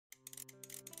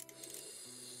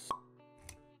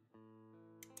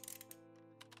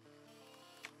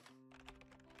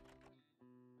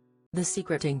The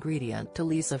secret ingredient to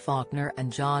Lisa Faulkner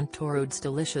and John Torode's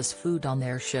delicious food on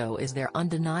their show is their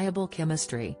undeniable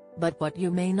chemistry, but what you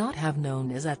may not have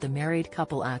known is that the married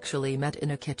couple actually met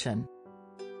in a kitchen.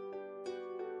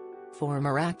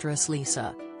 Former actress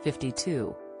Lisa,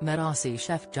 52, met Aussie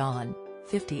chef John,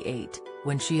 58,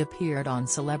 when she appeared on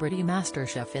Celebrity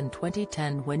MasterChef in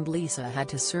 2010 when Lisa had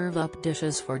to serve up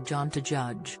dishes for John to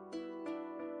judge.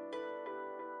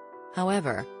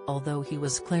 However, although he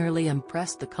was clearly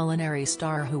impressed the culinary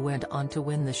star who went on to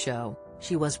win the show,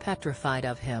 she was petrified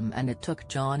of him and it took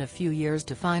John a few years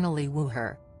to finally woo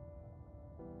her.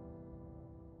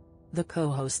 The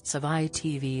co-hosts of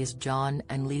ITV's John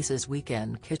and Lisa's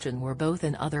Weekend Kitchen were both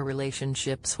in other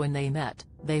relationships when they met.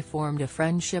 They formed a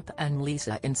friendship and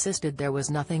Lisa insisted there was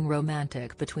nothing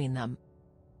romantic between them.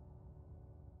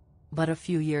 But a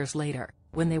few years later,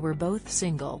 when they were both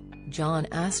single, John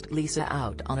asked Lisa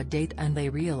out on a date and they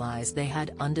realized they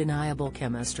had undeniable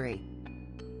chemistry.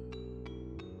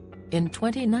 In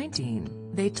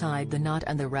 2019, they tied the knot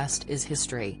and the rest is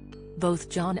history. Both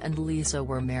John and Lisa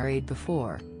were married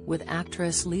before, with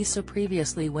actress Lisa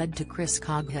previously wed to Chris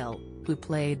Coghill, who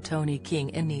played Tony King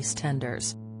in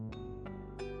EastEnders.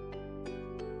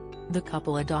 The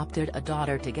couple adopted a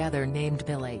daughter together named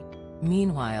Billy.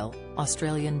 Meanwhile,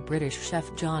 Australian-British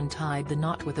chef John tied the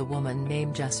knot with a woman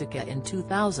named Jessica in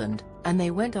 2000, and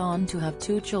they went on to have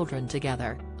 2 children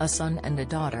together, a son and a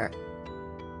daughter.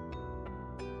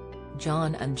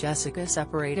 John and Jessica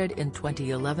separated in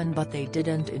 2011 but they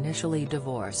didn't initially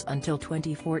divorce until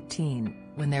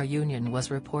 2014, when their union was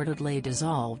reportedly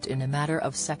dissolved in a matter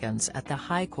of seconds at the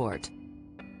High Court.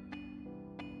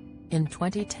 In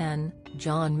 2010,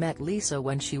 John met Lisa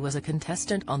when she was a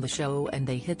contestant on the show and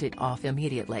they hit it off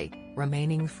immediately,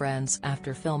 remaining friends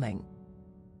after filming.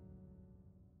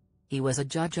 He was a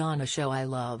judge on a show I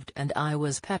loved and I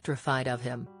was petrified of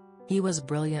him. He was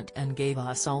brilliant and gave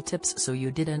us all tips so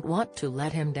you didn't want to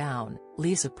let him down,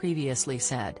 Lisa previously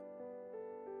said.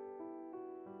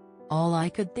 All I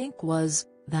could think was,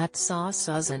 that sauce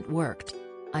hasn't worked.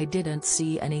 I didn't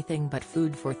see anything but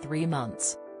food for 3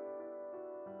 months.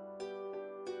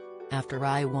 After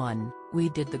I won, we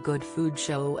did the Good Food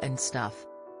show and stuff.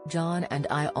 John and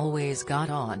I always got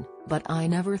on, but I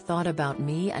never thought about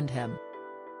me and him.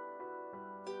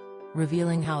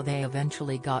 Revealing how they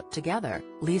eventually got together,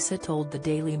 Lisa told the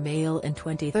Daily Mail in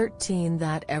 2013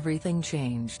 that everything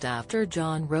changed after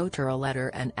John wrote her a letter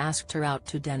and asked her out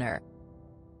to dinner.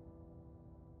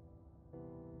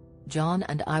 John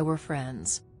and I were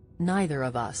friends. Neither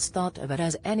of us thought of it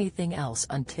as anything else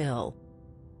until.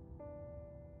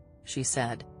 She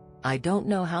said. I don't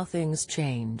know how things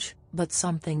change, but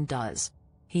something does.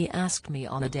 He asked me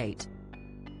on a date.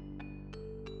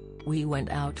 We went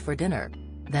out for dinner.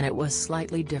 Then it was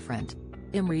slightly different.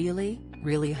 I'm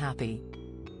really happy.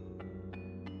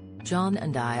 John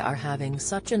and I are having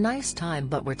such a nice time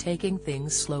but we're taking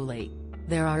things slowly.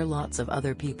 There are lots of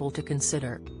other people to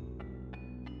consider.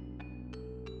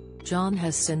 John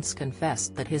has since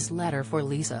confessed that his letter for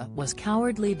Lisa was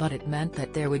cowardly but it meant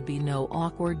that there would be no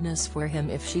awkwardness for him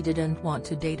if she didn't want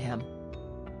to date him.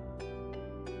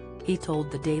 He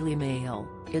told the Daily Mail,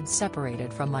 I'd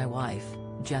separated from my wife,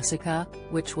 Jessica,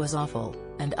 which was awful,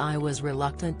 and I was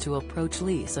reluctant to approach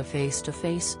Lisa face to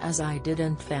face as I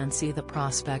didn't fancy the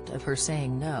prospect of her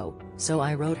saying no, so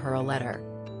I wrote her a letter.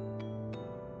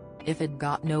 If it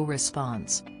got no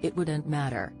response, it wouldn't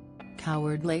matter.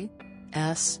 Cowardly?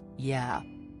 Yeah.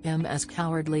 I'm as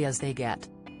cowardly as they get.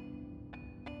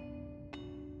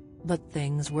 But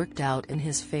things worked out in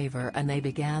his favor and they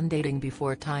began dating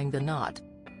before tying the knot.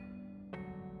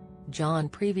 John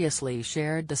previously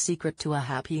shared the secret to a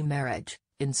happy marriage,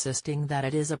 insisting that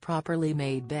it is a properly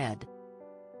made bed.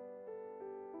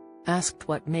 Asked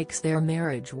what makes their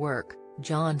marriage work,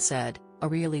 John said, a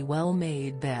really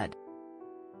well-made bed.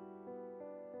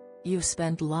 You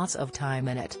spent lots of time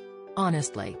in it.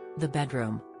 Honestly, the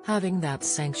bedroom, having that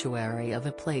sanctuary of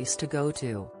a place to go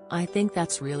to, I think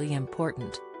that's really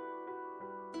important.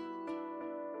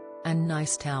 And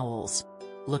nice towels.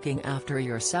 Looking after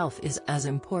yourself is as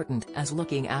important as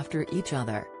looking after each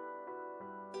other.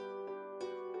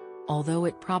 Although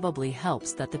it probably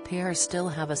helps that the pair still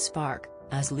have a spark,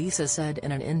 as Lisa said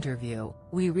in an interview,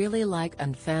 we really like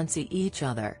and fancy each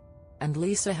other. And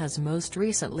Lisa has most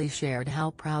recently shared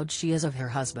how proud she is of her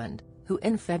husband, who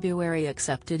in February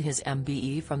accepted his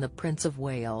MBE from the Prince of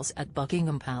Wales at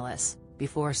Buckingham Palace,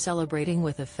 before celebrating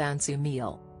with a fancy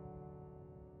meal.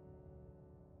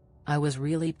 I was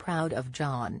really proud of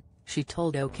John, she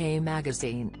told OK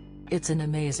Magazine. It's an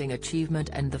amazing achievement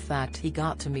and the fact he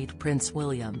got to meet Prince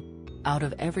William. Out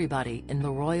of everybody in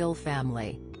the royal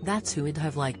family, that's who I'd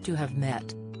have liked to have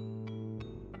met.